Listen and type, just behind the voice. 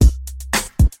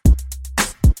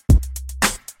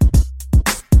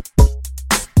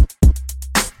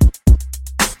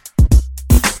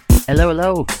Hello,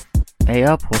 hello. Hey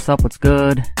up, what's up, what's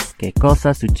good? Que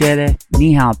cosa sucede?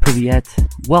 Ni hao, privyet.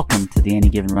 Welcome to the Any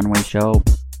Given Runway show.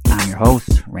 I'm your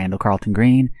host, Randall Carlton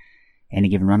Green. Any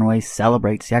Given Runway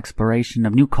celebrates the exploration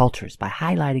of new cultures by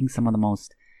highlighting some of the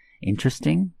most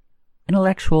interesting,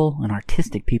 intellectual, and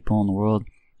artistic people in the world.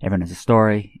 Everyone has a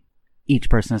story, each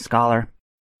person a scholar.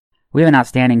 We have an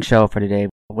outstanding show for today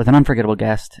with an unforgettable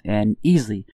guest and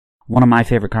easily one of my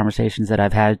favorite conversations that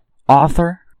I've had.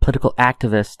 Author, political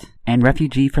activist, and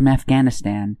refugee from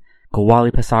Afghanistan,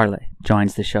 Gawali Pasarle,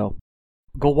 joins the show.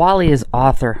 Gawali is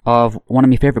author of one of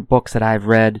my favorite books that I've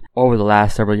read over the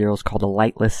last several years called The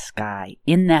Lightless Sky.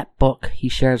 In that book, he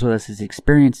shares with us his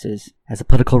experiences as a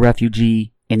political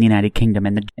refugee in the United Kingdom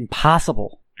and the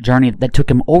impossible journey that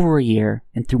took him over a year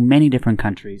and through many different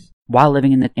countries. While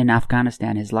living in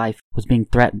Afghanistan, his life was being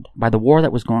threatened by the war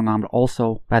that was going on, but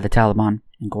also by the Taliban.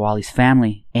 And Gawali's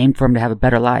family aimed for him to have a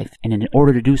better life, and in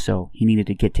order to do so, he needed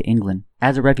to get to England.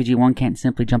 As a refugee, one can't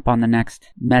simply jump on the next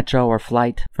metro or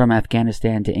flight from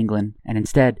Afghanistan to England, and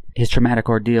instead, his traumatic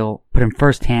ordeal put him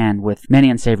firsthand with many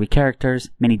unsavory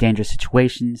characters, many dangerous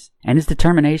situations, and his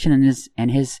determination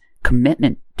and his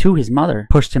commitment to his mother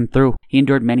pushed him through. He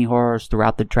endured many horrors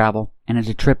throughout the travel, and it's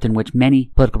a trip in which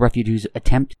many political refugees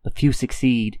attempt, but few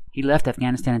succeed. He left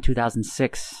Afghanistan in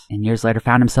 2006, and years later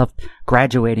found himself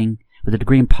graduating with a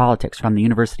degree in politics from the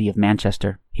University of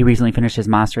Manchester. He recently finished his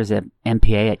master's at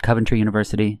MPA at Coventry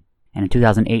University, and in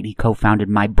 2008 he co-founded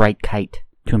My Bright Kite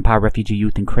to empower refugee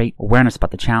youth and create awareness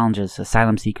about the challenges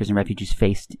asylum seekers and refugees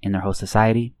faced in their host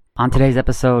society. On today's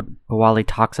episode, Gawali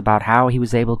talks about how he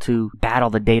was able to battle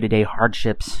the day-to-day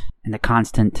hardships and the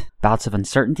constant bouts of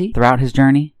uncertainty throughout his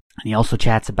journey. And he also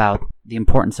chats about the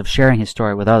importance of sharing his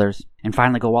story with others. And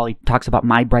finally, Gawali talks about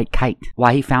My Bright Kite,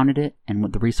 why he founded it, and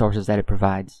what the resources that it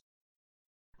provides.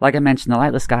 Like I mentioned, The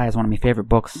Lightless Sky is one of my favorite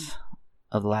books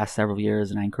of the last several years,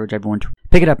 and I encourage everyone to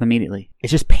pick it up immediately. It's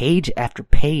just page after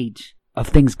page of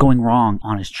things going wrong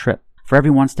on his trip. For every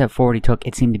one step forward he took,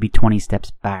 it seemed to be 20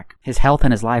 steps back. His health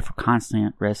and his life were constantly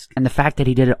at risk, and the fact that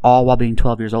he did it all while being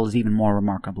 12 years old is even more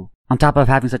remarkable. On top of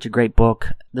having such a great book,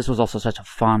 this was also such a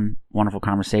fun, wonderful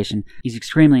conversation. He's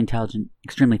extremely intelligent,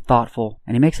 extremely thoughtful,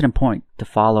 and he makes it a point to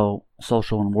follow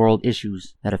social and world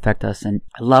issues that affect us, and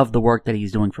I love the work that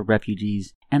he's doing for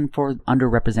refugees and for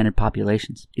underrepresented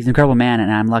populations. He's an incredible man,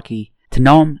 and I'm lucky to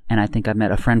know him, and I think I've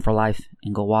met a friend for life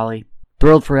in Gawali.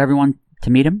 Thrilled for everyone to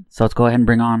meet him, so let's go ahead and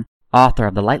bring on author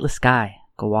of The Lightless Sky,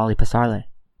 Gawali Pasarle,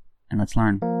 and let's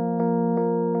learn.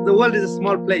 The world is a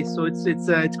small place, so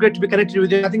it's great to be connected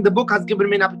with you. I think the book has given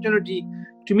me an opportunity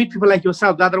to meet people like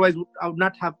yourself that otherwise I would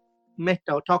not have met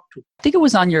or talked to. I think it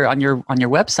was on your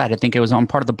website. I think it was on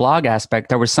part of the blog aspect.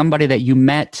 There was somebody that you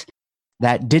met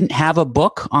that didn't have a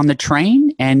book on the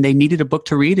train, and they needed a book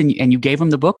to read, and you gave them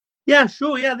the book. Yeah,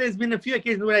 sure. Yeah, there's been a few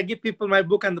occasions where I give people my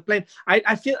book on the plane. I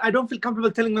don't feel comfortable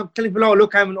telling people, oh,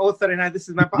 look, I'm an author and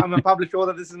I'm a published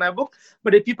author. This is my book.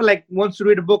 But if people wants to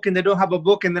read a book and they don't have a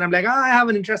book, and then I'm like, I have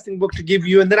an interesting book to give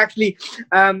you. And then actually,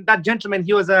 that gentleman,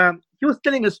 he was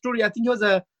telling a story. I think he was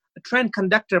a train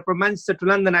conductor from Manchester to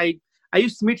London. I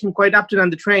used to meet him quite often on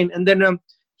the train, and then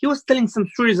he was telling some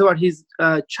stories about his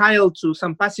child to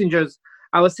some passengers.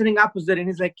 I was sitting opposite, and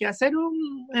he's like, yeah, I said,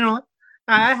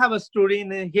 I have a story,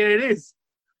 and here it is.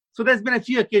 So there's been a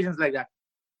few occasions like that.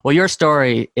 Well, your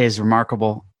story is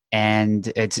remarkable, and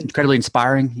it's incredibly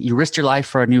inspiring. You risked your life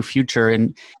for a new future,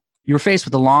 and you were faced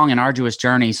with a long and arduous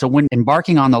journey. So when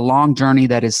embarking on the long journey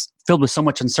that is filled with so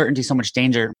much uncertainty, so much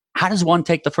danger, how does one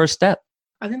take the first step?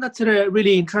 I think that's a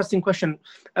really interesting question.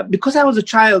 Because I was a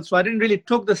child, so I didn't really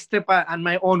take the step on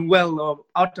my own will or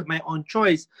out of my own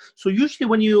choice. So usually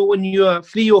when you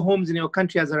flee your homes in your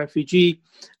country as a refugee,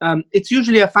 it's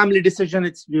usually a family decision.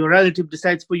 It's your relative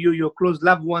decides for you, your close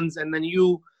loved ones, and then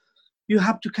you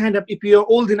have to kind of, if you're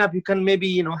old enough, you can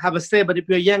maybe have a say. But if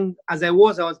you're young, as I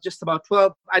was just about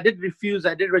 12, I did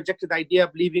reject the idea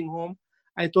of leaving home.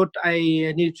 I thought I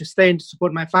needed to stay and to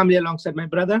support my family alongside my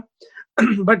brother.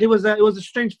 But it was a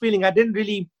strange feeling. I didn't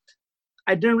really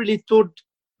thought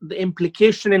the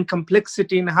implication and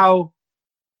complexity and how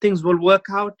things will work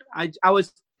out. I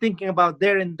was thinking about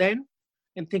there and then,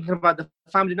 and thinking about the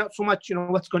family, not so much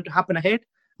what's going to happen ahead.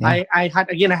 Yeah. I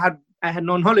had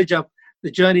no knowledge of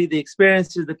the journey, the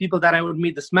experiences, the people that I would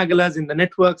meet, the smugglers and the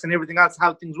networks and everything else,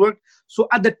 how things work. So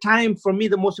at the time, for me,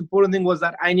 the most important thing was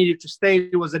that I needed to stay.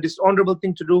 It was a dishonorable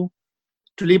thing to do,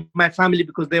 to leave my family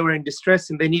because they were in distress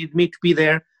and they needed me to be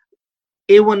there,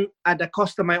 even at the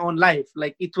cost of my own life.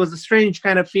 Like, it was a strange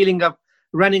kind of feeling of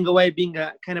running away, being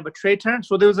a kind of a traitor.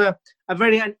 So there was a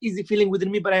very uneasy feeling within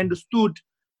me, but I understood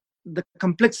the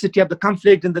complexity of the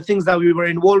conflict and the things that we were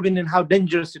involved in and how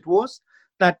dangerous it was,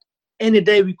 that any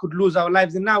day we could lose our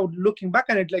lives. And now looking back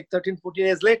at it, like 13, 14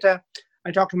 years later,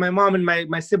 I talked to my mom and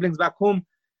my siblings back home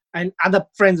and other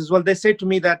friends as well. They say to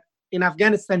me that in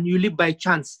Afghanistan, you live by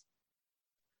chance.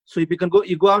 So if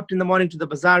you go out in the morning to the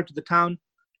bazaar, to the town,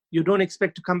 you don't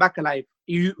expect to come back alive.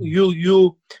 You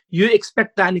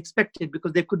expect the unexpected,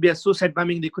 because there could be a suicide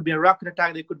bombing, there could be a rocket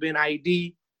attack, there could be an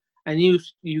IED, and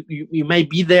you may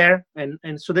be there.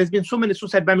 And so there's been so many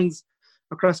suicide bombings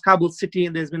across Kabul city,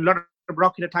 and there's been a lot of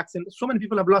rocket attacks, and so many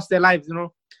people have lost their lives.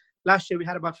 Last year we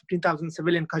had about 15,000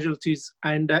 civilian casualties,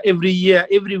 and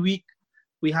every week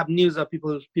we have news of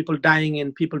people dying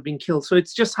and people being killed. So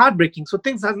it's just heartbreaking. So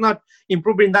things has not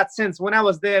improved in that sense. When I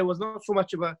was there, it was not so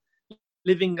much of a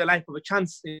living a life of a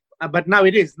chance, but now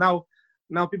it is. Now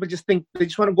people just think they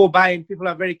just want to go by, and people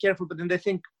are very careful, but then they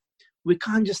think we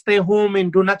can't just stay home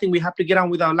and do nothing. We have to get on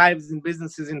with our lives and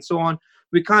businesses and so on.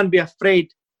 We can't be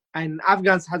afraid. And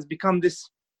Afghans has become this,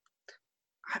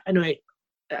 anyway,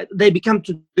 they become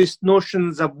to these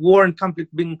notions of war and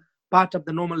conflict being part of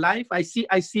the normal life. I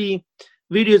see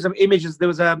videos of images. There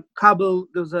was a Kabul,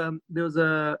 there was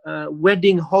a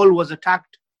wedding hall was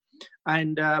attacked,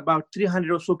 and about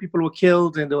 300 or so people were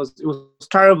killed, and it was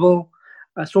terrible.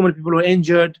 So many people were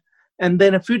injured. And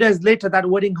then a few days later, that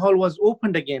wedding hall was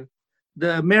opened again.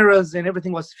 The mirrors and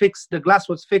everything was fixed. The glass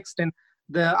was fixed, and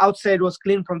the outside was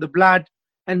clean from the blood.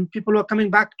 And people were coming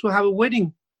back to have a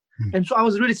wedding. And so I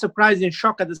was really surprised and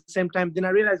shocked at the same time. Then I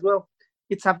realized, well,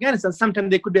 it's Afghanistan. Sometimes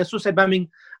there could be a suicide bombing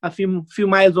a few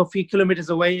miles or few kilometers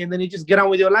away, and then you just get on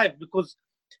with your life because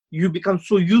you become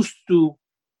so used to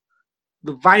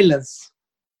the violence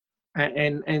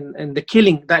and the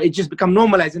killing that it just become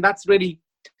normalized. And that's really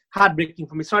heartbreaking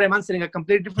for me. Sorry, I'm answering a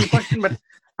completely different question, but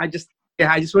I just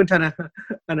went on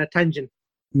a tangent.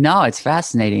 No, it's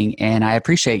fascinating, and I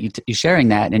appreciate you sharing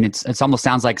that. And it's almost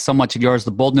sounds like so much of yours,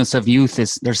 the boldness of youth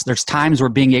is there's times where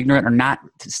being ignorant or not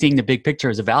seeing the big picture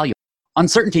is a value.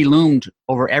 Uncertainty loomed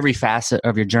over every facet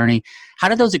of your journey. How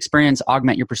did those experiences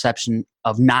augment your perception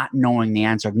of not knowing the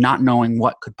answer, of not knowing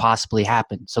what could possibly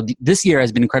happen? So this year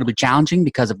has been incredibly challenging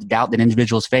because of the doubt that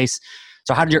individuals face.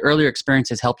 So how did your earlier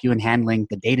experiences help you in handling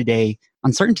the day-to-day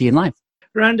uncertainty in life?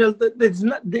 Randall,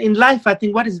 in life, I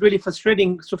think what is really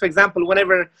frustrating, so for example,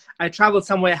 whenever I travel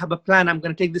somewhere, I have a plan, I'm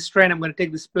going to take this train, I'm going to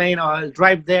take this plane, or I'll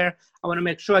drive there. I want to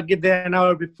make sure I get there an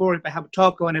hour before if I have a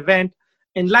talk or an event.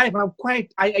 In life,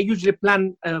 I usually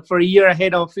plan for a year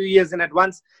ahead or a few years in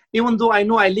advance, even though I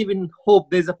know I live in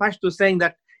hope. There's a Pashto saying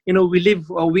that, we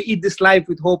live or we eat this life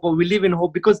with hope, or we live in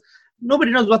hope, because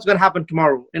nobody knows what's going to happen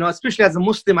tomorrow. Especially as a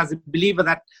Muslim, as a believer,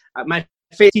 that my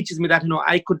faith teaches me that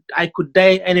I could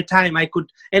die anytime.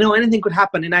 Anything could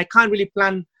happen, and I can't really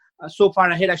plan so far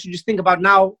ahead. I should just think about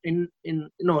now in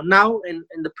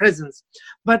the present.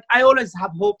 But I always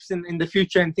have hopes in the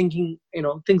future and thinking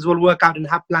things will work out and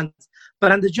have plans.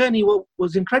 But on the journey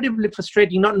was incredibly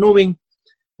frustrating, not knowing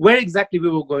where exactly we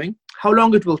were going, how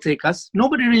long it will take us.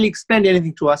 Nobody really explained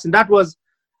anything to us, and that was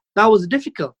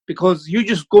difficult, because you're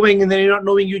just going and then you're not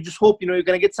knowing. You just hope you're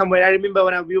going to get somewhere. I remember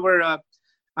when we were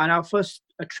on our first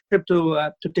trip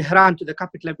to Tehran, to the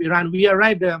capital of Iran. We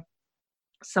arrived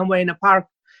somewhere in a park,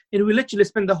 and we literally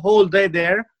spent the whole day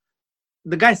there.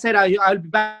 The guy said, I'll be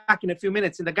back in a few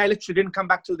minutes, and the guy literally didn't come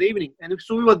back till the evening. And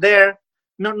so we were there,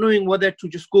 not knowing whether to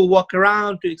just go walk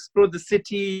around, to explore the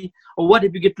city, or what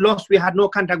if we get lost. We had no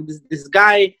contact with this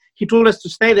guy. He told us to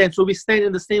stay there, and so we stayed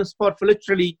in the same spot for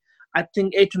literally, I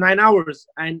think, 8 to 9 hours.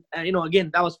 And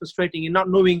again, that was frustrating, and not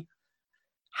knowing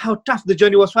how tough the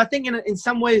journey was. So I think in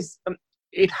some ways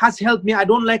it has helped me. I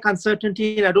don't like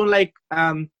uncertainty, and I don't like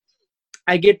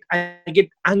I get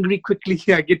angry quickly.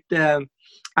 I get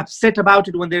upset about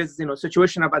it when there's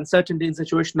situation of uncertainty, and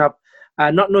situation of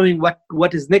not knowing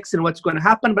what is next and what's going to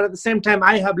happen. But at the same time,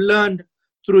 I have learned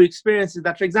through experiences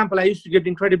that, for example, I used to get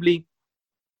incredibly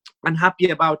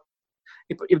unhappy about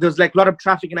if there was like a lot of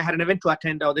traffic and I had an event to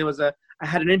attend, or I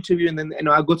had an interview and then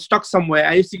I got stuck somewhere.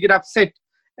 I used to get upset,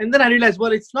 and then I realized,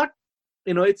 well, it's not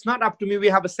up to me. We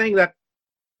have a saying that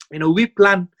we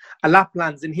plan, Allah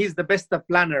plans, and He's the best of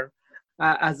planner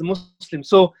as a Muslim.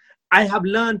 So I have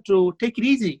learned to take it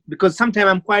easy, because sometimes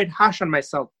I'm quite harsh on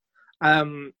myself,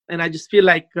 and I just feel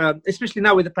like, especially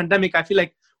now with the pandemic, I feel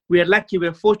like we are lucky,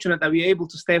 we're fortunate that we're able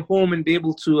to stay home and be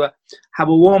able to have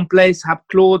a warm place, have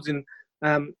clothes, and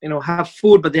have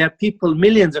food. But there are people,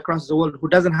 millions across the world, who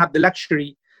doesn't have the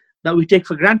luxury that we take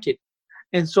for granted.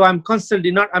 And so I'm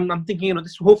constantly I'm thinking,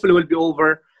 this hopefully will be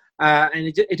over, and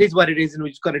it is what it is, and we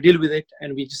just got to deal with it,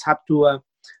 and we just have to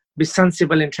be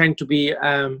sensible and trying to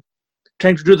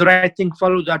do the right thing,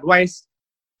 follow the advice,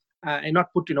 and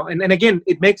not put, and again,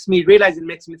 it makes me realize, it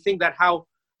makes me think that how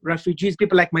refugees,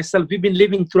 people like myself, we've been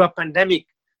living through a pandemic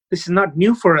This is not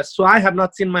new for us. So I have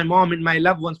not seen my mom and my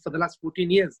loved ones for the last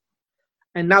 14 years.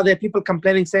 And now there are people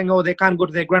complaining, saying, oh, they can't go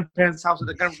to their grandparents' house, or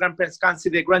the grandparents can't see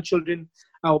their grandchildren,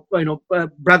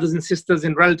 brothers and sisters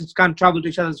and relatives can't travel to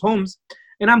each other's homes.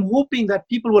 And I'm hoping that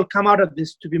people will come out of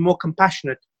this to be more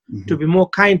compassionate, to be more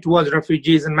kind towards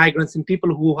refugees and migrants and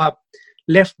people who have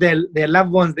left their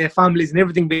loved ones, their families and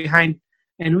everything behind.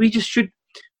 And we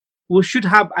should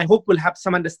have, I hope we'll have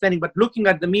some understanding. But looking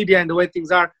at the media and the way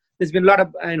things are, there's been a lot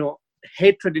of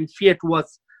hatred and fear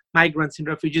towards migrants and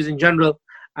refugees in general.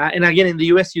 And again, in the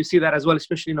US, you see that as well,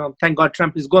 especially, thank God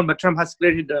Trump is gone, but Trump has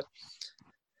created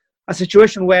a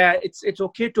situation where it's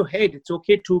okay to hate, it's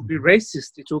okay to be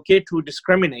racist, it's okay to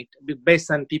discriminate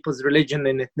based on people's religion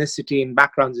and ethnicity and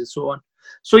backgrounds and so on.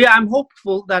 So yeah, I'm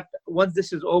hopeful that once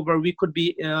this is over, we could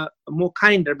be more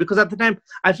kinder, because at the time,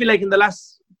 I feel like in the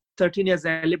last 13 years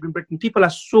I lived in Britain, people are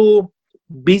so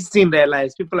busy in their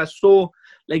lives. People are so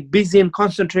busy and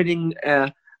concentrating,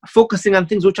 focusing on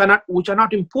things which are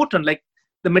not important, like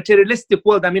the materialistic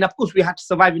world. I mean, of course, we had to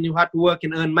survive and you had to work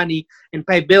and earn money and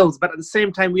pay bills. But at the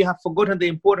same time, we have forgotten the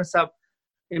importance of,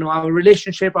 our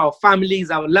relationship, our families,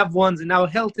 our loved ones, and our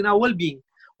health and our well-being.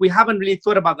 We haven't really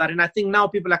thought about that. And I think now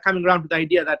people are coming around to the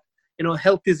idea that,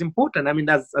 health is important. I mean,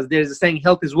 as there is a saying,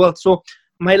 health is wealth. So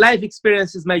my life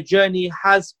experiences, my journey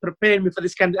has prepared me for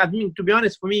this kind of, I mean, to be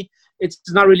honest, for me, it's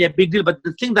not really a big deal. But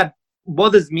the thing that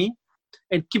bothers me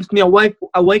and keeps me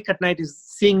awake at night is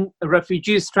seeing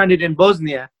refugees stranded in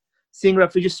Bosnia, seeing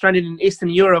refugees stranded in Eastern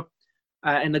Europe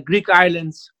and the Greek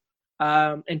islands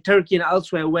and Turkey and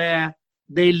elsewhere, where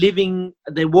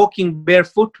they're walking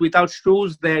barefoot without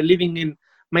shoes. They're living in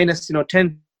minus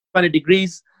 10, 20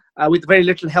 degrees with very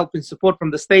little help and support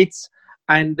from the States.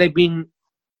 And they've been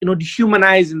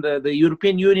dehumanized, in the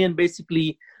European Union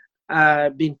basically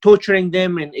been torturing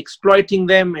them and exploiting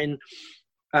them and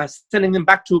sending them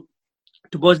back to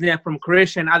Bosnia from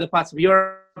Croatia and other parts of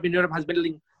Europe. In Europe has been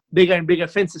building bigger and bigger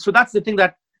fences. So that's the thing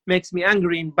that makes me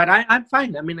angry. But I'm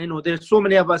fine. I mean, there's so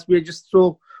many of us. We're just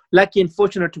so lucky and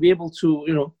fortunate to be able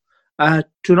to,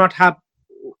 to not have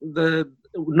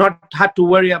to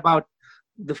worry about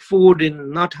the food,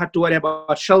 and not have to worry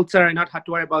about shelter, and not have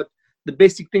to worry about the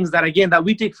basic things that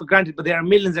we take for granted. But there are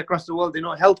millions across the world,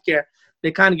 healthcare.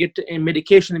 They can't get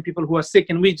medication, and people who are sick,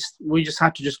 and we just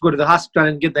have to just go to the hospital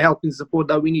and get the help and support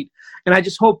that we need. And I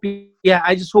just hope we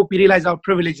realize our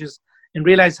privileges and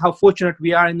realize how fortunate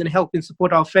we are, and then help and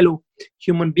support our fellow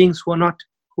human beings who are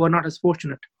not as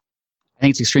fortunate. I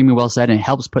think it's extremely well said, and it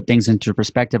helps put things into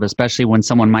perspective, especially when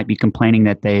someone might be complaining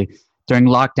that during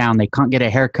lockdown, they can't get a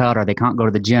haircut or they can't go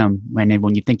to the gym. And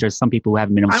when you think there's some people who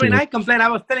haven't been able to. I complain. I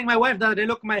was telling my wife that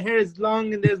look, my hair is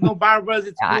long and there's no barbers.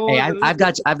 It's I've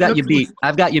got you beat.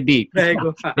 I've got you beat. There you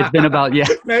go. It's been about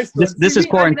This is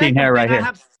quarantine hair right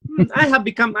here. I have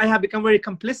become very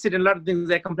complicit in a lot of things.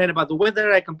 I complain about the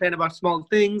weather. I complain about small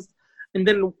things. And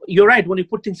then you're right, when you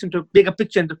put things into a bigger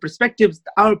picture and the perspectives,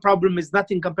 our problem is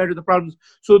nothing compared to the problems.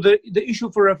 So the issue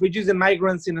for refugees and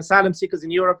migrants and asylum seekers in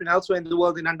Europe and elsewhere in the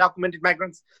world, and undocumented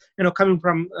migrants, coming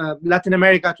from Latin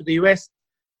America to the US,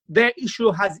 their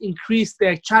issue has increased.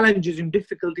 Their challenges and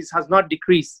difficulties has not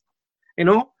decreased.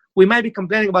 We might be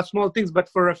complaining about small things, but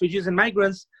for refugees and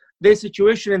migrants, their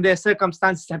situation and their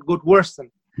circumstances have got worse.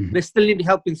 They still need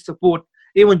help and support.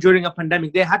 Even during a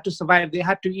pandemic, they had to survive, they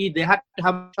had to eat, they had to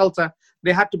have shelter,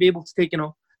 they had to be able to take,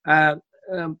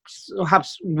 have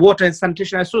water and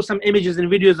sanitation. I saw some images and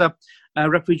videos of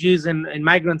refugees and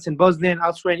migrants in Bosnia and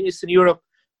elsewhere in Eastern Europe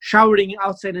showering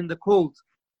outside in the cold,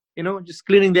 just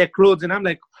cleaning their clothes. And I'm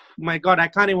like, my God, I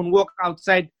can't even walk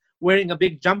outside wearing a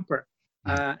big jumper.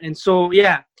 And so,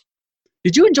 yeah.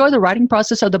 Did you enjoy the writing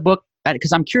process of the book?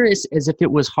 Because I'm curious as if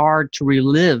it was hard to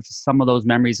relive some of those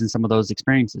memories and some of those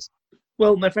experiences.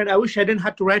 Well, my friend, I wish I didn't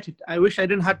have to write it. I wish I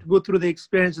didn't have to go through the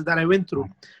experiences that I went through.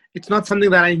 It's not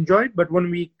something that I enjoyed, but when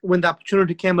the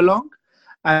opportunity came along,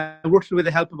 I worked with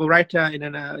the help of a writer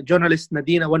and a journalist,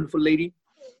 Nadine, a wonderful lady.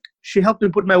 She helped me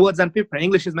put my words on paper.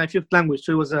 English is my fifth language,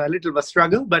 so it was a little of a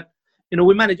struggle, but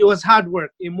we managed. It was hard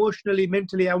work, emotionally,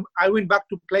 mentally. I went back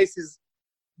to places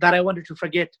that I wanted to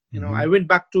forget. I went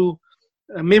back to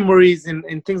memories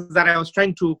and things that I was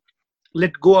trying to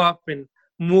let go of and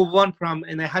move on from,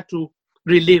 and I had to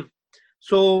relive.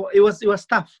 So it was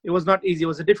tough. It was not easy. It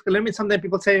was a difficult. Sometimes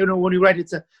people say, when you write,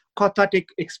 it's a cathartic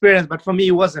experience, but for me,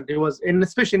 it wasn't. And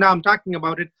especially now I'm talking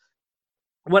about it.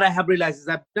 What I have realized is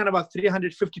I've done about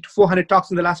 350 to 400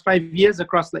 talks in the last 5 years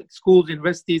across schools,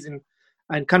 universities,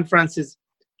 and conferences.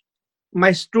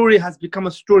 My story has become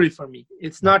a story for me.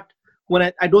 It's not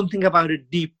when I don't think about it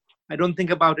deep. I don't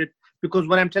think about it because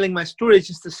when I'm telling my story, it's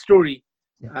just a story.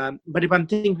 But if I'm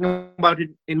thinking about it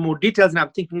in more details and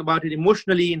I'm thinking about it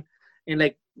emotionally in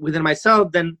like within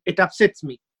myself, then it upsets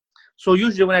me. So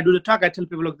usually when I do the talk, I tell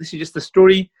people, look, this is just a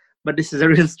story, but this is a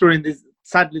real story. And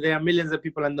sadly, there are millions of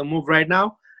people on the move right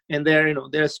now, and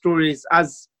their stories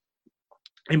as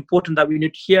important that we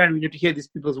need to hear, and we need to hear these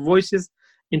people's voices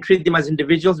and treat them as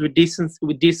individuals with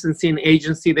decency and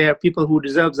agency. They are people who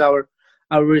deserves our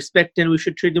respect, and we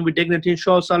should treat them with dignity and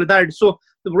show solidarity. So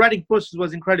the writing process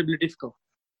was incredibly difficult.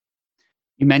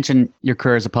 You mentioned your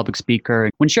career as a public speaker.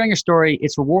 When sharing your story,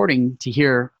 it's rewarding to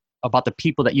hear about the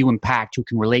people that you impact who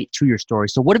can relate to your story.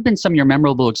 So what have been some of your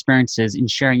memorable experiences in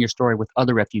sharing your story with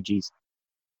other refugees?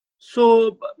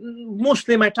 So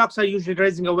mostly my talks are usually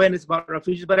raising awareness about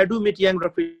refugees, but I do meet young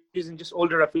refugees and just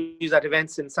older refugees at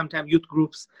events and sometimes youth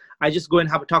groups. I just go and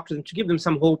have a talk to them to give them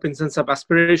some hope and sense of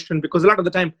aspiration, because a lot of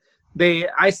the time they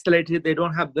isolated, they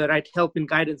don't have the right help and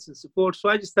guidance and support. So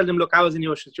I just tell them, look, I was in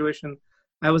your situation.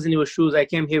 I was in your shoes. I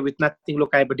came here with nothing.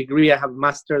 Look, I have a degree. I have a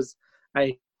master's.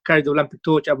 I carry the Olympic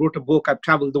torch. I wrote a book. I've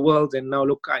traveled the world. And now,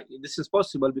 look, this is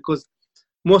possible because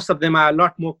most of them are a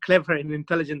lot more clever and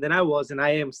intelligent than I was, and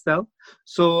I am still.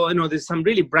 So, there's some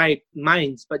really bright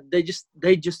minds, but they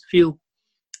just feel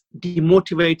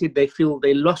demotivated. They feel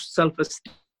they lost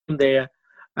self-esteem. They're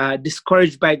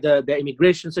discouraged by the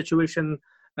immigration situation,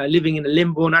 living in a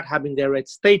limbo, not having their right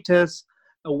status,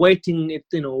 waiting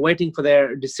for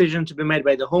their decision to be made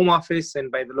by the Home Office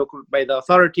and by the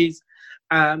authorities,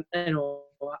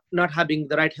 not having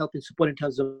the right help and support in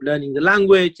terms of learning the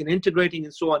language and integrating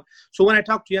and so on. So when I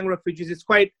talk to young refugees, it's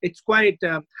quite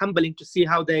humbling to see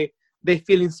how they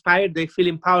feel inspired, they feel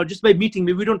empowered just by meeting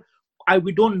me. We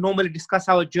don't normally discuss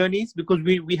our journeys because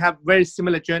we have very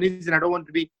similar journeys, and I don't want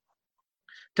to be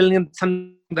telling them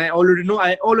something that I already know.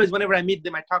 I always, whenever I meet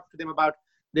them, I talk to them about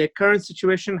their current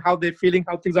situation, how they're feeling,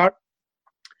 how things are,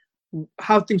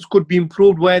 how things could be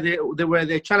improved, where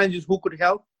their challenges, who could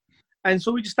help. And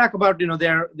so we just talk about,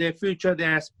 their future,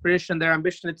 their aspiration, their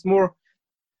ambition. It's more,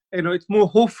 it's more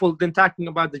hopeful than talking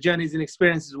about the journeys and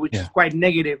experiences, which is quite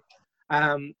negative.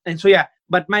 And so,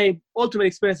 but my ultimate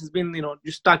experience has been,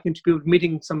 just talking to people,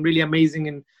 meeting some really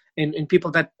amazing and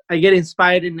people that I get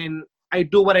inspired and I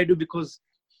do what I do because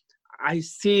I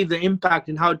see the impact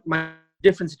and how much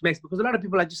difference it makes, because a lot of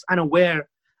people are just unaware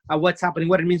of what's happening,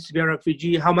 what it means to be a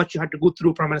refugee, how much you had to go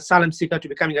through from an asylum seeker to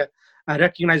becoming a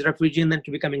recognized refugee and then to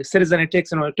becoming a citizen. It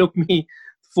took me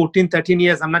 14, 13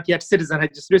 years. I'm not yet citizen. I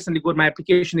just recently got my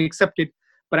application accepted,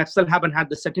 but I still haven't had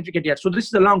the certificate yet. So this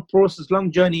is a long process,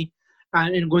 long journey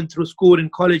in going through school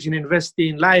and college and university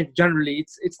and life generally.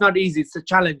 It's not easy. It's a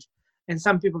challenge. And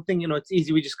some people think, it's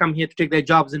easy. We just come here to take their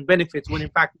jobs and benefits, when in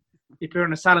fact, if you're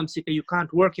an asylum seeker, you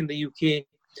can't work in the UK,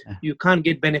 you can't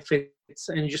get benefits,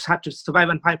 and you just have to survive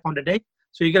on £5 a day.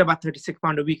 So you get about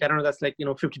 £36 a week. I don't know, that's like,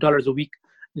 $50 a week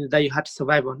that you had to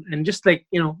survive on. And just like,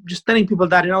 just telling people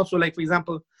that. And also, like, for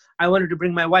example, I wanted to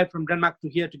bring my wife from Denmark to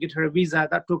here to get her a visa.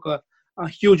 That took a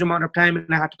huge amount of time,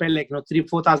 and I had to pay like,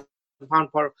 £3,000-4,000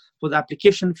 for the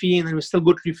application fee, and then we still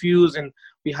got refused, and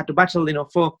we had to battle,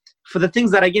 for the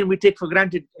things that, again, we take for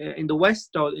granted in the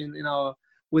West or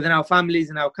within our families,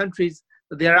 in our countries.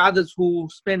 There are others who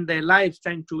spend their lives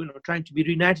trying to be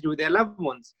reunited with their loved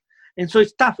ones. And so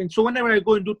it's tough. And so whenever I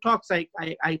go and do talks, I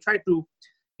try to,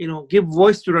 give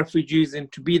voice to refugees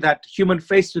and to be that human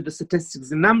face to the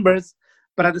statistics and numbers.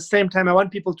 But at the same time, I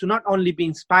want people to not only be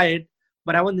inspired,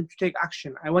 but I want them to take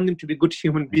action. I want them to be good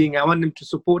human beings. I want them to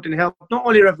support and help not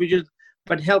only refugees,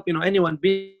 but help, anyone.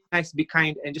 Be nice, be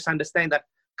kind, and just understand that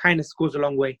kindness goes a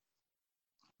long way.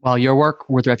 Well, your work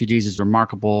with refugees is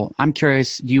remarkable. I'm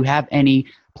curious, do you have any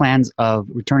plans of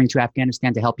returning to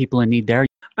Afghanistan to help people in need there?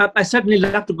 I certainly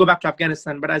love to go back to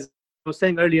Afghanistan, but as I was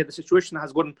saying earlier, the situation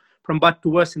has gotten from bad to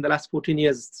worse in the last 14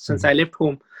 years since I left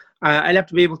home. I love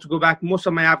to be able to go back. Most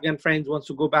of my Afghan friends want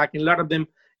to go back, and a lot of them,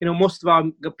 most of our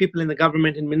people in the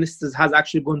government and ministers has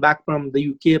actually gone back from the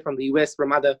UK, from the US,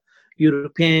 from other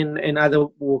European and other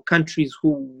countries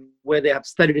where they have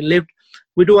studied and lived.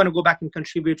 We do want to go back and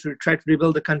contribute to try to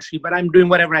rebuild the country, but I'm doing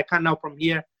whatever I can now from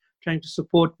here, trying to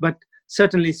support. But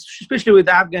certainly, especially with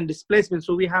the Afghan displacement,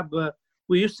 so we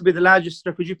used to be the largest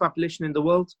refugee population in the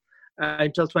world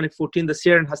until 2014. The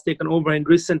Syrian has taken over, and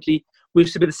recently we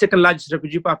used to be the second largest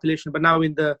refugee population. But now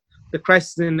in the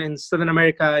crisis in Southern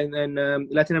America and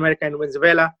Latin America and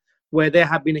Venezuela, where there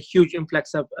have been a huge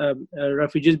influx of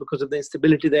refugees because of the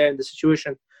instability there and the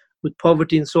situation with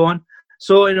poverty and so on.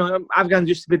 So, Afghans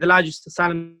used to be the largest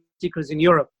asylum seekers in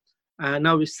Europe.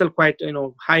 Now we're still quite,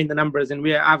 high in the numbers. And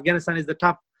Afghanistan is the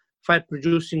top 5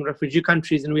 producing refugee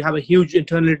countries. And we have a huge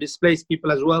internally displaced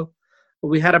people as well.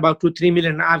 We had about 2-3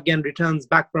 million Afghan returns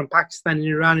back from Pakistan and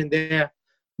Iran, and they're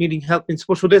needing help in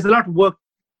sports. So there's a lot of work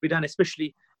to be done, especially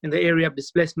in the area of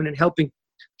displacement and helping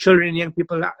children and young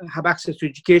people have access to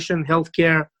education,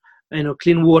 healthcare,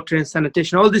 clean water and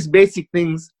sanitation, all these basic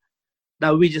things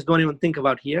that we just don't even think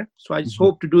about here. So I just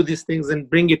hope to do these things and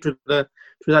bring it to the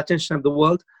attention of the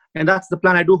world. And that's the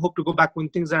plan. I do hope to go back when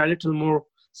things are a little more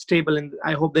stable, and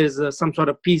I hope there's some sort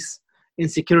of peace in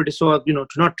security, so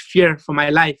to not fear for my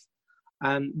life.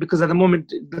 Because at the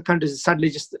moment the country is sadly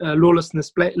just a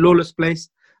lawless place.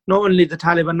 Not only the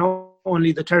Taliban, not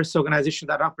only the terrorist organization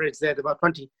that operates there, about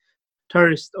 20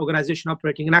 terrorist organization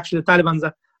operating, and actually the Taliban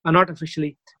are not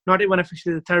even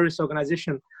officially the terrorist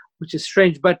organization, which is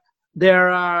strange. But there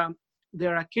are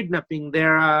kidnapping,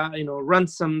 there are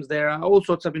ransoms, there are all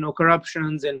sorts of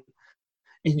corruptions and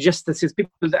injustices.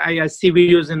 People, I see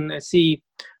videos and I see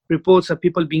reports of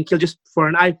people being killed just for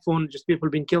an iPhone, just people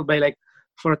being killed by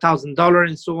for $1,000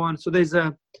 and so on. So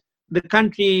the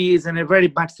country is in a very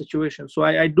bad situation. So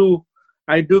I do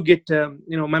get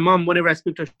my mom, whenever I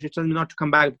speak to her, she tells me not to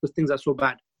come back because things are so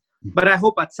bad. But I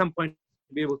hope at some point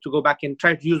to be able to go back and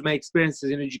try to use my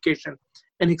experiences in education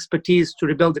and expertise to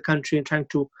rebuild the country and trying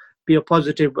to be a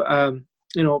positive,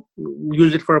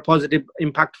 use it for a positive,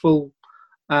 impactful,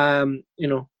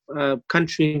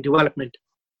 country in development.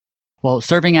 Well,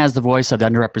 serving as the voice of the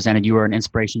underrepresented, you are an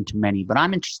inspiration to many, but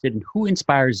I'm interested in who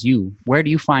inspires you. Where do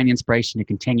you find inspiration to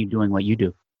continue doing what you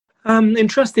do?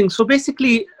 Interesting. So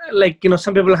basically,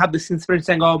 some people have this inspiration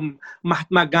saying, "Oh,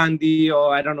 Mahatma Gandhi,"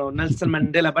 or I don't know, Nelson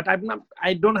Mandela. But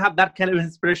I don't have that kind of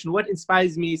inspiration. What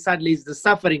inspires me, sadly, is the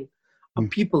suffering of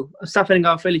people, suffering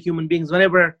of fellow human beings.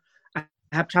 Whenever I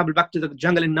have traveled back to the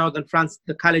jungle in northern France,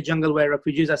 the Calais jungle where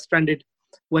refugees are stranded.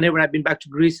 Whenever I've been back to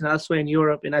Greece and elsewhere in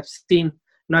Europe, and I've seen.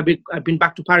 I've been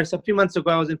back to Paris a few months ago.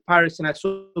 I was in Paris and I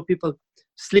saw people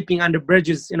sleeping under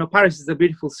bridges. Paris is a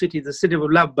beautiful city, the city of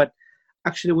love. But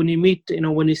actually, when you meet,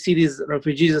 when you see these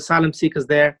refugees, asylum seekers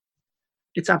there,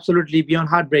 it's absolutely beyond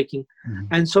heartbreaking. Mm-hmm.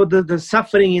 And so the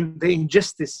suffering and the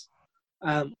injustice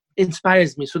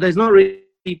inspires me. So there's no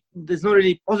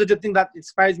really positive thing that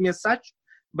inspires me as such,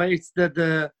 but it's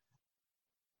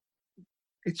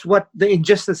it's what the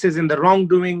injustices and the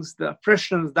wrongdoings, the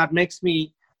oppressions that makes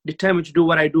me determined to do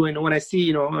what I do. And when I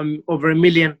see, over 1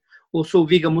 million or so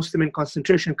Uyghur Muslim in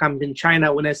concentration camp in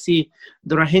China, when I see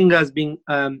the Rohingyas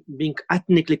being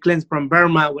ethnically cleansed from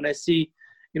Burma, when I see,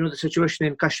 the situation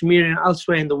in Kashmir and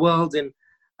elsewhere in the world, and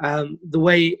the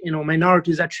way,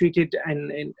 minorities are treated,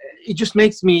 and it just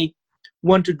makes me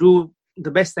want to do the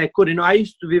best I could. I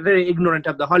used to be very ignorant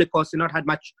of the Holocaust and not had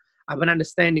much of an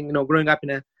understanding, growing up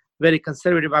in a very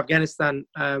conservative Afghanistan.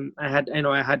 I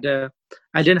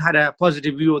didn't have a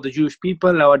positive view of the Jewish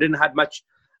people, or I didn't have much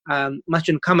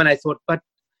in common, I thought. But,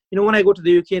 when I go to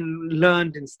the UK and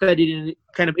learned and studied and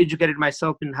kind of educated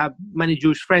myself and have many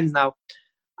Jewish friends now,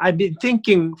 I've been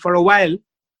thinking for a while,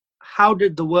 how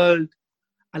did the world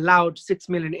allow 6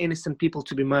 million innocent people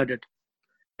to be murdered?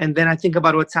 And then I think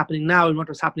about what's happening now and what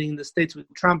was happening in the States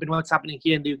with Trump and what's happening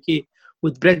here in the UK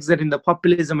with Brexit and the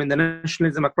populism and the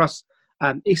nationalism across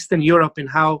Eastern Europe, and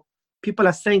how people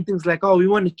are saying things like, "Oh, we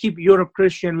want to keep Europe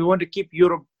Christian, we want to keep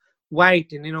Europe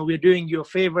white, and we're doing you a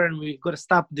favor, and we've got to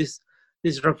stop these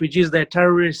refugees. They're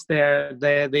terrorists.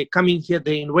 They're coming here.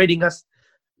 They're invading us."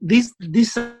 These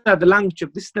are the language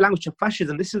of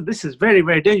fascism. This is very,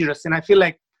 very dangerous. And I feel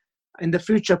like in the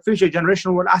future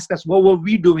generation will ask us, what were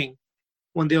we doing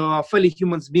when our fellow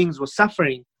human beings were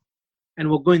suffering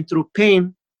and were going through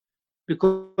pain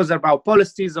because of our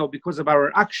policies, or because of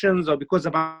our actions, or because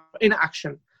of our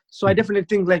inaction. So I definitely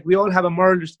think we all have a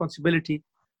moral responsibility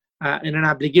and an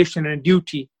obligation and a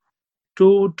duty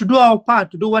to do our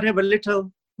part, to do whatever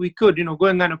little we could,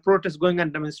 going on a protest, going on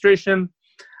a demonstration,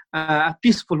 a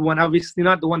peaceful one, obviously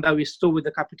not the one that we saw with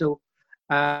the Capitol,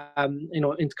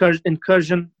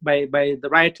 incursion by the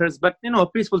rioters, but, a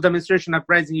peaceful demonstration of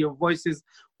raising your voices,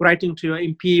 writing to your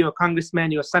MP, your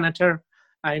congressman, your senator,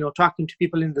 talking to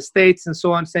people in the States and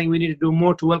so on, saying we need to do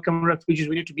more to welcome refugees.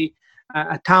 We need to be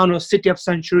a town or city of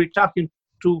sanctuary, talking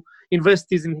to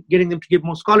universities and getting them to give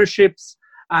more scholarships,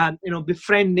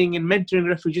 befriending and mentoring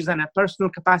refugees on a personal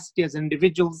capacity as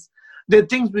individuals. There are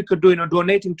things we could do,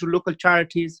 donating to local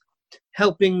charities,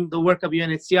 helping the work of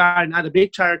UNHCR and other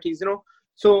big charities,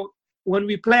 So when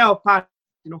we play our part,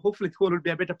 hopefully the world will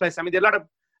be a better place. I mean, there are a lot of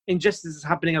injustices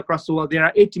happening across the world. There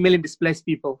are 80 million displaced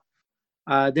people.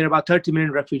 There are about 30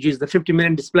 million refugees. The 50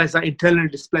 million displaced are internally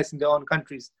displaced in their own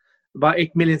countries. About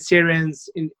 8 million Syrians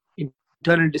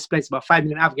internally displaced, about 5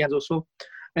 million Afghans or so,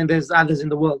 and there's others in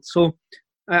the world. So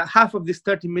half of these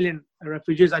 30 million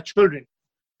refugees are children,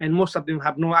 and most of them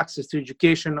have no access to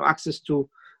education or access to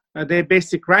their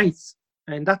basic rights.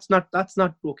 And that's not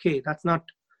okay. That's not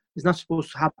is not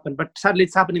supposed to happen. But sadly,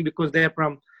 it's happening because they're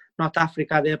from North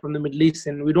Africa, they're from the Middle East,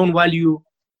 and we don't value,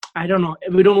 I don't know,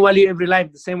 we don't value every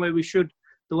life the same way we should,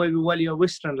 the way we value a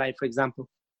Western life, for example.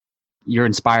 You're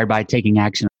inspired by taking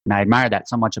action, and I admire that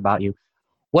so much about you.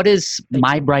 What is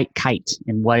My Bright Kite,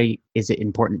 and why is it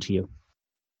important to you?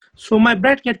 So My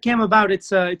Bright Kite came about.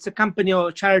 It's a company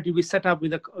or charity we set up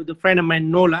with a friend of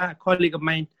mine, Nola, a colleague of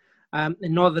mine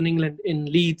in Northern England, in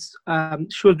Leeds.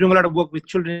 She was doing a lot of work with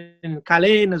children in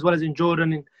Calais, as well as in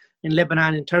Jordan, in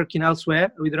Lebanon, in Turkey, and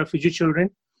elsewhere with refugee children.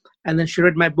 And then she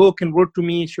read my book and wrote to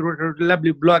me. She wrote a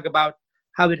lovely blog about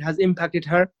how it has impacted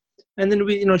her. And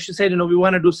then she said, we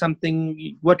want to do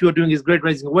something. What you're doing is great,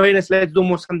 raising awareness. Let's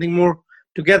do something more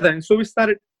together. And so we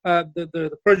started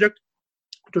the project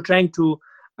to trying to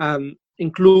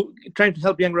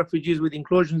help young refugees with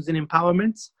inclusions and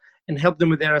empowerments and help them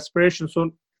with their aspirations.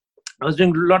 So I was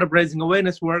doing a lot of raising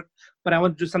awareness work, but I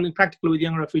wanted to do something practical with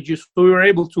young refugees. So we were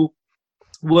able to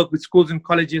work with schools and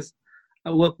colleges,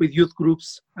 work with youth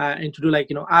groups, and to do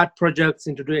art projects,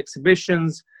 and to do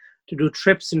exhibitions, to do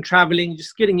trips and traveling,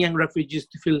 just getting young refugees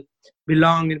to feel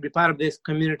belong and be part of this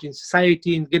community and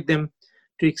society, and get them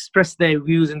to express their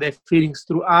views and their feelings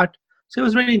through art. So it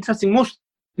was really interesting.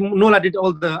 Nola did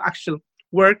all the actual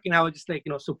work, and I was just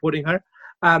supporting her.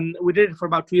 We did it for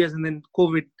about 2 years, and then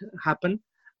COVID happened.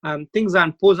 Things are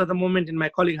on pause at the moment, and my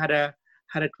colleague had a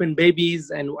twin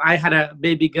babies, and I had a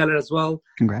baby girl as well.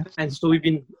 Congrats. And so we've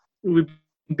been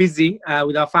busy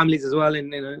with our families as well,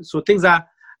 and so things are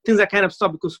kind of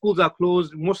stopped because schools are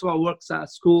closed. Most of our works are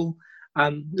at school.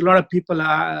 A lot of people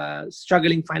are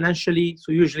struggling financially.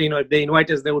 So usually, if they invite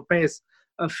us, they would pay us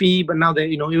a fee. But now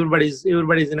everybody's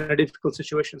in a difficult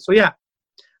situation. So yeah,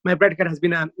 My Bright Kite has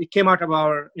been it came out of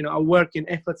our our work and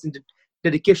efforts and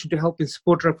dedication to help and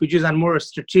support refugees on more a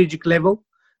strategic level,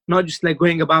 not just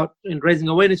going about and raising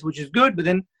awareness, which is good, but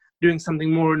then doing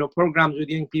something more, programs with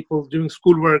young people, doing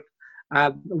schoolwork,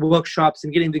 workshops,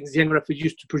 and getting these young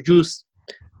refugees to produce.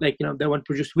 They want to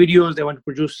produce videos, they want to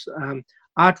produce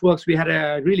artworks. We had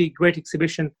a really great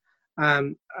exhibition,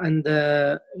 and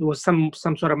it was some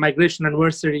sort of migration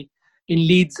anniversary in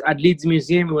Leeds, at Leeds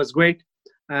Museum. It was great.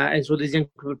 And so these young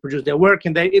people produce their work,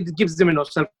 and it gives them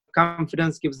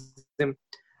self-confidence, gives them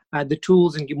the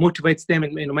tools, and motivates them,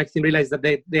 and makes them realize that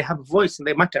they have a voice and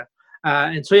they matter.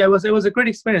 And so yeah, it was a great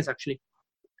experience, actually.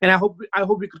 And I hope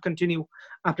we could continue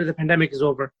after the pandemic is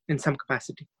over in some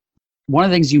capacity. One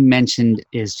of the things you mentioned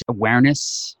is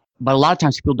awareness, but a lot of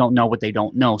times people don't know what they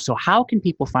don't know. So how can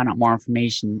people find out more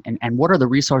information, and what are the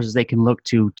resources they can look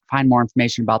to find more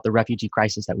information about the refugee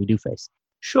crisis that we do face?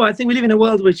 Sure. I think we live in a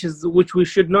world which we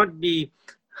should not be.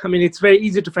 I mean, it's very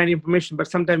easy to find information, but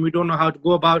sometimes we don't know how to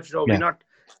go about it, or we're not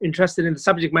interested in the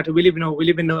subject matter. We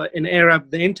live in an era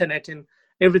of the internet, and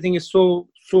everything is so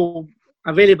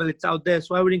available. It's out there.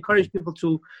 So I would encourage people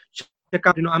to check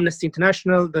out, Amnesty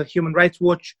International, the Human Rights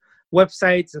Watch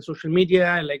websites, and social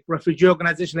media, like refugee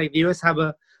organizations. Like the US have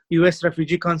a US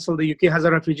Refugee Council, the UK has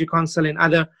a Refugee Council, and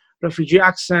other Refugee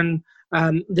Action.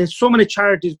 There's so many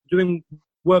charities doing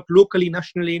work locally,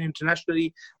 nationally, and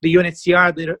internationally. The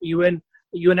UNHCR, the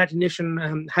United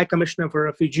Nations High Commissioner for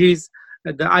Refugees,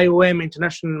 the IOM,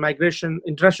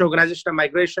 International Organization of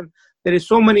Migration. There is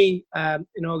so many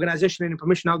organization and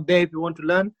information out there if you want to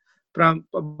learn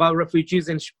about refugees,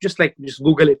 and just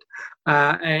Google it,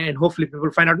 and hopefully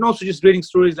people find out. And also just reading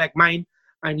stories like mine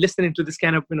and listening to this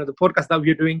kind of the podcast that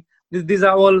we're doing. These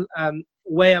are all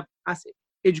way of us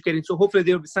educating. So hopefully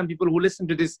there will be some people who listen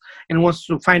to this and wants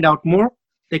to find out more.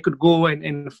 They could go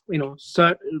and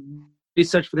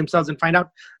research for themselves and find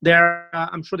out.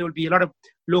 I'm sure there will be a lot of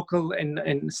local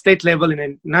and state level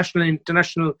and national and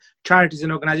international charities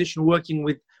and organizations working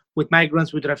with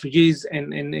migrants, with refugees,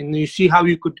 and you see how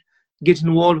you could get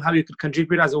involved, how you could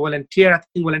contribute as a volunteer. I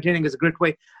think volunteering is a great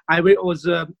way.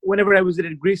 Whenever I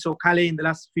visited Greece or Calais in the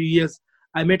last few years,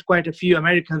 I met quite a few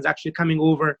Americans actually coming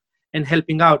over and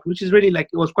helping out, which is really it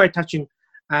was quite touching.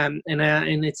 And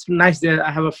it's nice that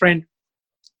I have a friend.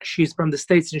 She's from the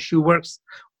States, and she works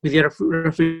with the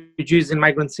refugees and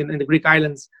migrants in the Greek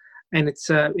islands. And it's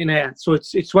so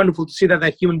it's wonderful to see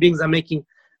that human beings are making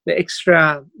they're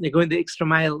going the extra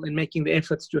mile and making the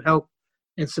efforts to help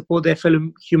and support their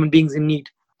fellow human beings in need.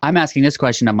 I'm asking this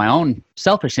question of my own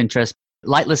selfish interest.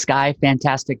 Lightless Sky,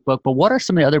 fantastic book. But what are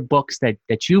some of the other books that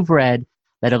you've read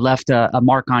that have left a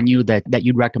mark on you that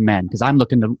you'd recommend? Because I'm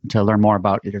looking to learn more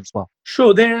about it as well.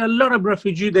 Sure. There are a lot of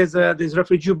there's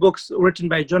refugee books written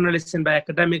by journalists and by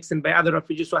academics and by other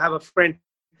refugees. So I have an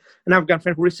Afghan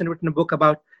friend who recently written a book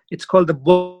it's called The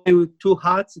Boy with Two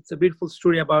Hearts. It's a beautiful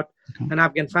story about an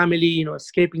Afghan family,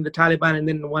 escaping the Taliban, and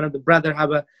then one of the brother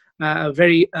have a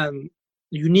very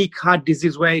unique heart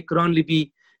disease where it could only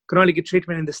get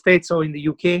treatment in the States or in the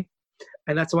UK.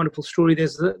 And that's a wonderful story.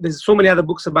 There's so many other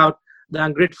books about the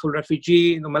ungrateful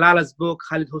refugee, Malala's book,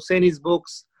 Khalid Hosseini's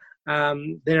books.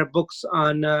 There are books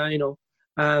on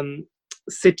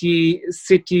City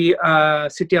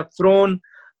of Throne.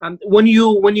 When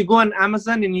you go on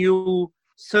Amazon and you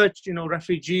search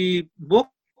refugee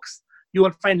books, you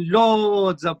will find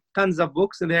tons of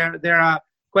books, and there are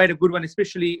quite a good one,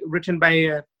 especially written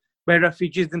by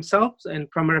refugees themselves and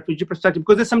from a refugee perspective,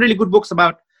 because there's some really good books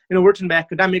about written by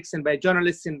academics and by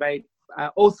journalists and by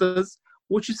authors,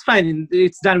 which is fine. And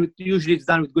usually it's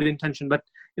done with good intention, but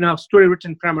a story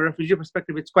written from a refugee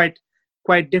perspective, it's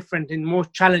quite different and more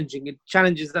challenging. It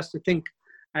challenges us to think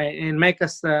and make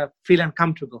us feel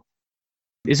uncomfortable.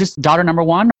 Is this daughter number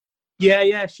one?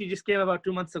 Yeah. She just came about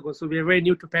 2 months ago, so we are very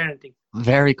new to parenting.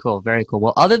 Very cool, very cool.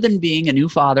 Well, other than being a new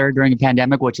father during a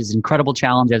pandemic, which is an incredible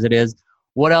challenge as it is,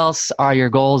 what else are your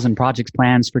goals and projects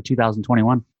plans for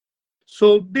 2021?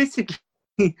 So basically,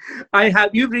 I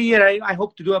have every year I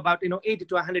hope to do about 80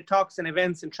 to 100 talks and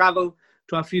events and travel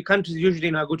to a few countries.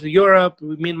 Usually, I go to Europe.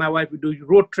 Me and my wife, we do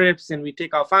road trips and we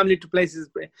take our family to places.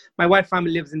 My wife's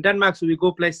family lives in Denmark, so we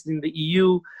go places in the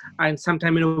EU. And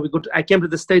sometimes, we go. I came to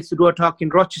the States to do a talk in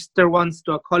Rochester once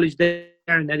to a college there,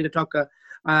 and I did a talk.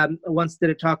 Once did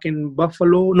a talk in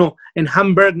in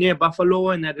Hamburg near Buffalo,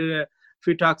 and I did a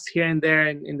few talks here and there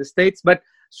in the States. But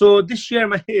so this year,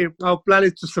 our plan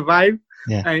is to survive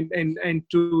and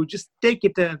to just take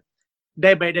it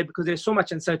day by day, because there's so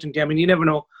much uncertainty. You never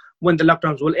know when the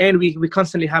lockdowns will end. We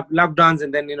constantly have lockdowns,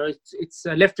 and then it's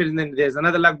lifted, and then there's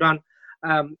another lockdown.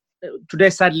 Today,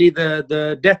 sadly,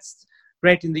 the deaths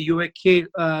rate in the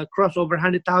UK crossed over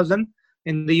 100,000.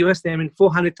 In the US, they're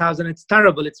 400,000. It's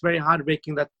terrible. It's very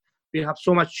heartbreaking that we have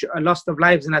so much loss of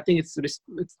lives, and I think it's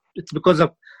because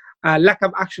of lack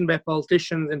of action by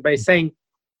politicians, and by saying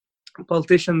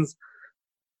politicians,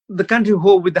 the country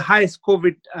with the highest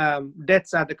COVID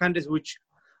deaths are the countries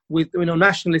with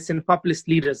nationalists and populist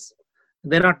leaders.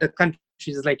 They're not the countries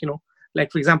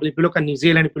like for example, if you look at New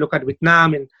Zealand, if you look at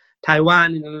Vietnam and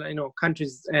Taiwan,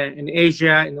 countries in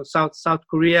Asia, South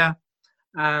Korea,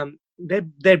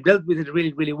 they've dealt with it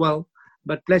really, really well.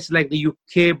 But places like the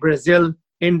UK, Brazil,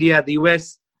 India, the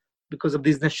US, because of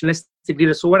these nationalistic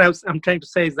leaders. So what I'm trying to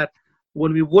say is that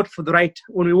when we vote for the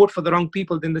wrong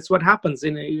people, then that's what happens.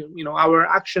 Our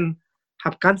action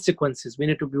have consequences. We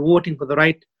need to be voting for the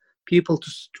right people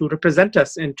to represent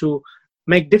us and to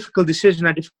make difficult decisions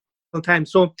at difficult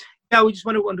times. So we just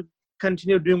want to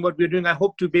continue doing what we're doing. I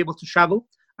hope to be able to travel,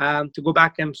 to go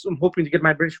back. I'm hoping to get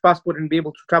my British passport and be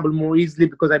able to travel more easily,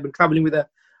 because I've been traveling with a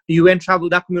UN travel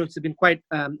document, which has been quite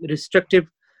restrictive.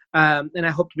 And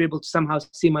I hope to be able to somehow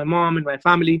see my mom and my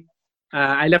family.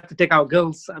 I love to take our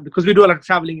girls because we do a lot of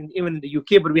traveling, even in the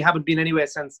UK, but we haven't been anywhere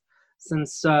since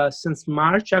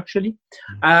March, actually.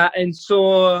 And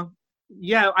so,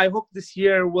 I hope this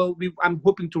year I'm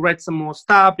hoping to write some more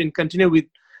stuff and continue with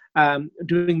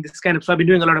doing this kind of. So I've been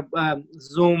doing a lot of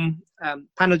Zoom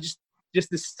panels. Just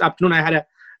this afternoon, I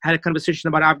had a conversation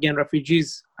about Afghan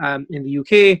refugees in the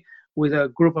UK with a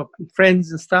group of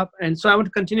friends and stuff. And so I want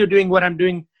to continue doing what I'm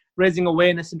doing, raising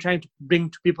awareness and trying to bring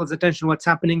to people's attention what's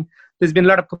happening. There's been a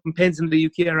lot of campaigns in the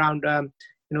UK around,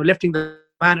 lifting the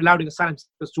ban, allowing asylum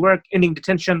seekers to work, ending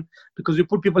detention, because we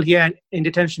put people here in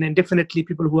detention indefinitely,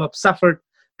 people who have suffered,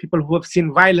 people who have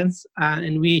seen violence,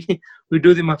 and we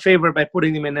do them a favor by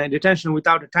putting them in detention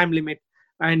without a time limit.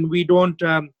 And we don't,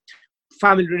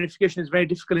 family reunification is very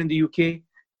difficult in the UK.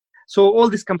 So all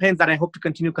these campaigns that I hope to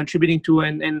continue contributing to,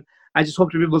 and I just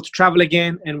hope to be able to travel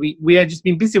again. And we are just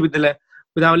been busy with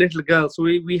our little girl. So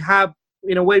we have,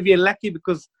 in a way, we are lucky,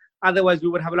 because otherwise we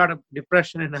would have a lot of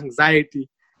depression and anxiety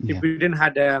if we didn't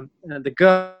have the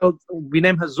girl. We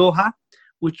named her Zoha,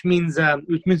 which means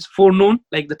forenoon,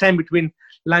 like the time between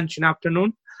lunch and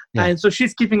afternoon. And so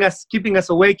she's keeping us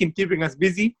awake and keeping us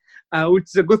busy, which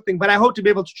is a good thing. But I hope to be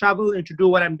able to travel and to do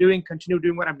what I'm doing, continue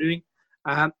doing what I'm doing,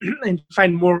 and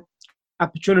find more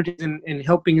opportunities in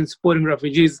helping and supporting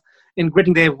refugees and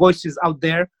getting their voices out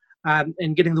there,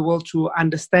 and getting the world to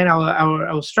understand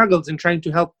our struggles and trying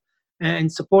to help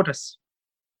and support us.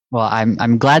 Well,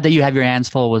 I'm glad that you have your hands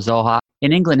full with Zoha.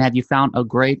 In England, have you found a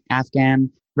great Afghan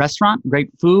restaurant, great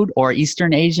food, or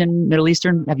Eastern Asian, Middle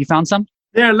Eastern? Have you found some?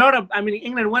 There are a lot of,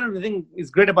 England, one of the things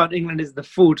is great about England is the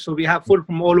food. So we have food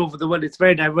from all over the world. It's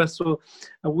very diverse. So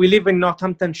we live in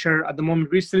Northamptonshire at the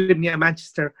moment. We used to live near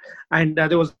Manchester, and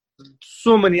there was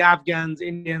so many Afghans,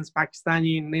 Indians,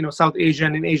 Pakistani, South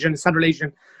Asian and Asian, Central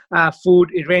Asian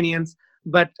food, Iranians.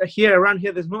 But around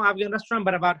here, there's no Afghan restaurant,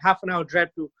 but about half an hour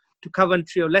drive to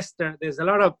Coventry or Leicester, there's a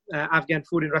lot of Afghan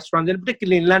food in restaurants, and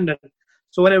particularly in London.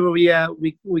 So whenever we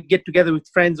get together with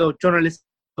friends or journalists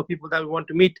or people that we want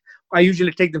to meet, I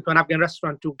usually take them to an Afghan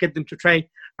restaurant to get them to try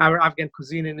our Afghan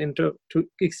cuisine and to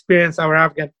experience our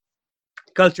Afghan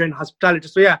culture and hospitality.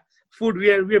 So yeah, food, we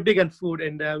are big on food,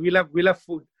 and we love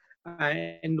food.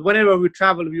 And whenever we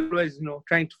travel, we always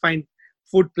trying to find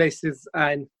food places,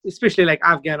 and especially like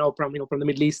Afghan or from the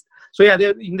Middle East. So yeah,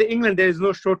 in England there is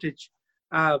no shortage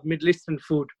of Middle Eastern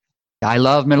food. I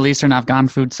love Middle Eastern Afghan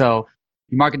food, so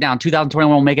mark it down. 2021,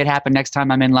 we'll make it happen. Next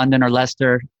time I'm in London or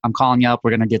Leicester, I'm calling you up.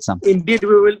 We're gonna get some. Indeed,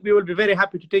 we will be very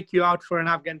happy to take you out for an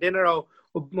Afghan dinner or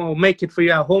make it for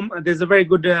you at home. There's a very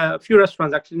good few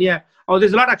restaurants actually. Yeah,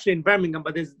 there's a lot actually in Birmingham,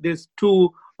 but there's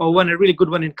two or one, a really good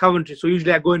one in Coventry. So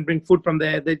usually I go and bring food from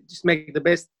there. They just make the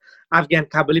best Afghan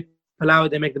Kabuli palau.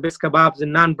 They make the best kebabs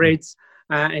and naan breads,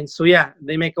 and so yeah,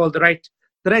 they make all the right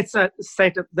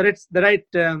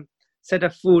set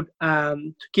of food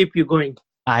to keep you going.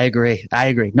 I agree.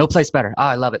 No place better. Oh,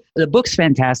 I love it. The book's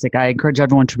fantastic. I encourage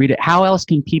everyone to read it. How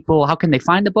can they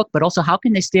find the book, but also how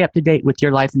can they stay up to date with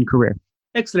your life and career?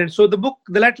 Excellent. So the book,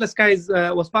 The Lightless Skies,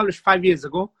 was published 5 years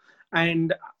ago,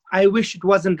 and I wish it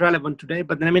wasn't relevant today.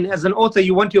 But then, I mean, as an author,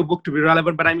 you want your book to be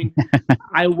relevant. But I mean,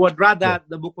 I would rather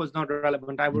the book was not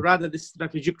relevant. I would rather this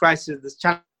refugee crisis, this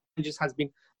challenges has been,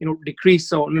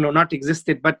 decreased or, not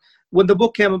existed. But when the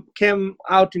book came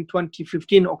out in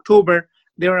 2015, October,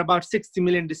 there were about 60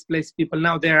 million displaced people.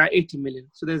 Now there are 80 million.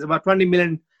 So there's about 20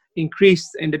 million increase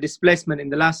in the displacement in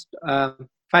the last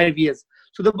 5 years.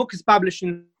 So the book is published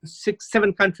in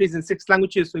 7 countries in 6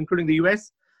 languages, so including the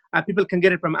US. People can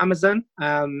get it from Amazon,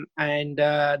 and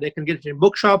they can get it in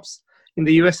bookshops in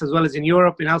the US as well as in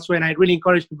Europe and elsewhere. And I really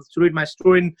encourage people to read my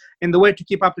story. And the way to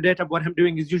keep up to date of what I'm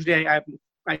doing is usually I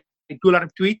do a lot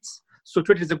of tweets. So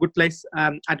Twitter is a good place.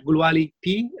 At Gulwali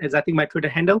P is I think my Twitter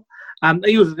handle. I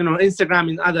use Instagram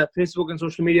and other Facebook and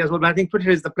social media as well. But I think Twitter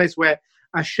is the place where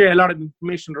I share a lot of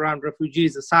information around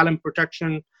refugees, asylum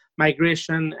protection,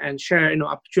 migration, and share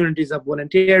opportunities of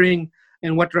volunteering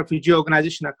and what refugee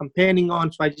organizations are campaigning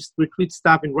on. So I just retweet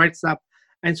stuff and write stuff.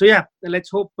 And so yeah,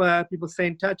 let's hope people stay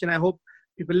in touch, and I hope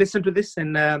people listen to this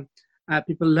and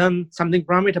people learn something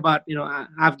from it about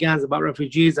Afghans, about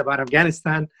refugees, about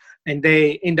Afghanistan, and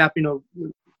they end up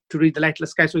to read The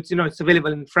Lightless Sky. So it's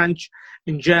available in French,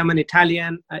 in German,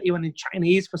 Italian, even in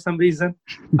Chinese for some reason.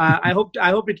 I hope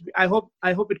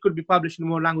it could be published in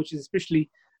more languages. Especially,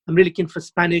 I'm really keen for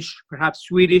Spanish, perhaps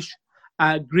Swedish,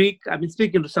 Greek. I've been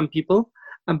speaking to some people,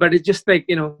 but it's just like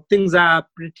things are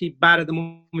pretty bad at the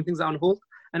moment. Things are on hold,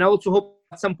 and I also hope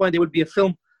at some point there will be a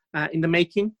film in the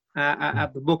making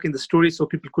of the book and the story, so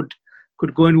people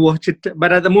could go and watch it.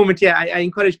 But at the moment, yeah, I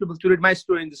encourage people to read my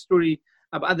story and the story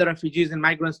of other refugees and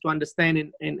migrants to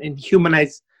understand and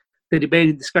humanize the debate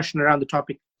and discussion around the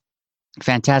topic.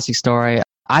 Fantastic story.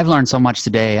 I've learned so much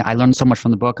today. I learned so much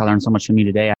from the book. I learned so much from you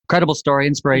today. Incredible story,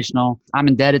 inspirational. I'm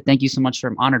indebted. Thank you so much.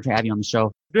 I'm honored to have you on the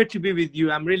show. Great to be with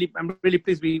you. I'm really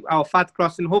pleased with our path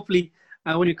cross, and hopefully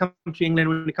when you come to England,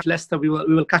 when you come to Leicester, we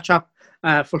will catch up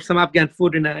for some Afghan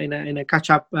food in a catch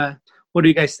up. What do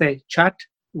you guys say? Chat?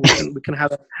 We can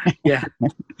have it. Yeah.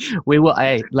 We will.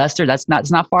 Hey, Leicester, it's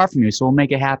not far from you, so we'll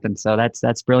make it happen. So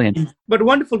that's brilliant. But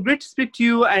wonderful, great to speak to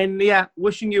you, and yeah,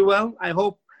 wishing you well. I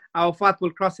hope our path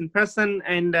will cross in person,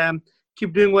 and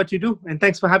keep doing what you do. And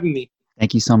thanks for having me.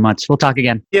 Thank you so much. We'll talk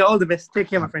again. Yeah, all the best. Take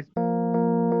care, my friend.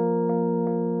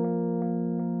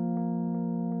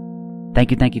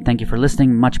 Thank you for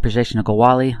listening. Much appreciation to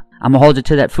Gulwali. I'm going to hold you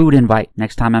to that food invite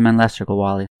next time I'm in Leicester,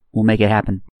 Gulwali. We'll make it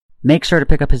happen. Make sure to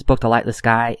pick up his book, The Lightless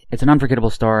Sky. It's an unforgettable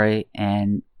story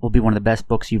and will be one of the best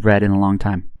books you've read in a long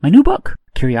time. My new book,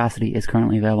 Curiosity, is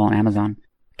currently available on Amazon.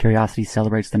 Curiosity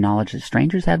celebrates the knowledge that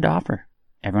strangers have to offer.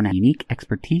 Everyone has unique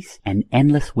expertise and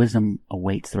endless wisdom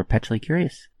awaits the perpetually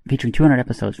curious. Featuring 200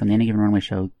 episodes from the Any Given Runway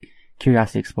show,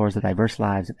 Curiosity explores the diverse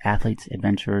lives of athletes,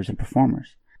 adventurers, and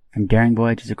performers. From daring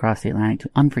voyages across the Atlantic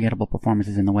to unforgettable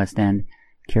performances in the West End,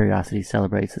 Curiosity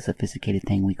celebrates the sophisticated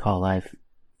thing we call life.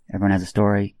 Everyone has a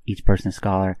story, each person a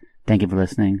scholar. Thank you for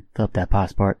listening. Fill up that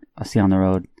passport. I'll see you on the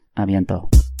road. A biento.